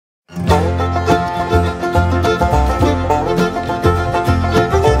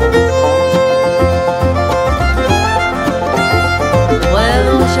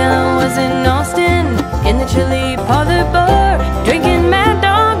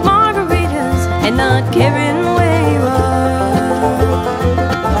caring where you are.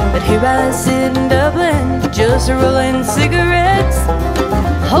 But here I sit in Dublin, just rolling cigarettes,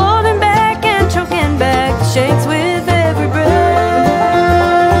 holding back and choking back the shakes with every breath.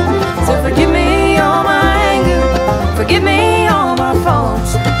 So forgive me all my anger, forgive me all my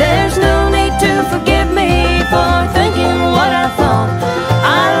faults. There's no need to forgive me for thinking what I thought.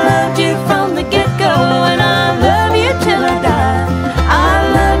 I loved you from the get-go, and I love you till I die. I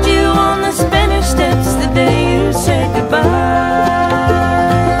loved you on the Spanish steps the day you said goodbye.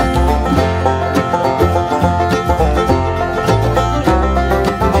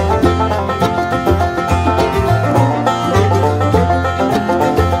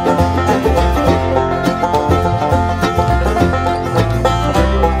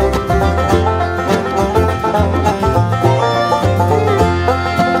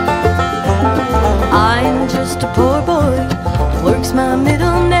 My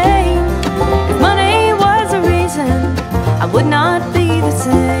middle name. If money was a reason, I would not be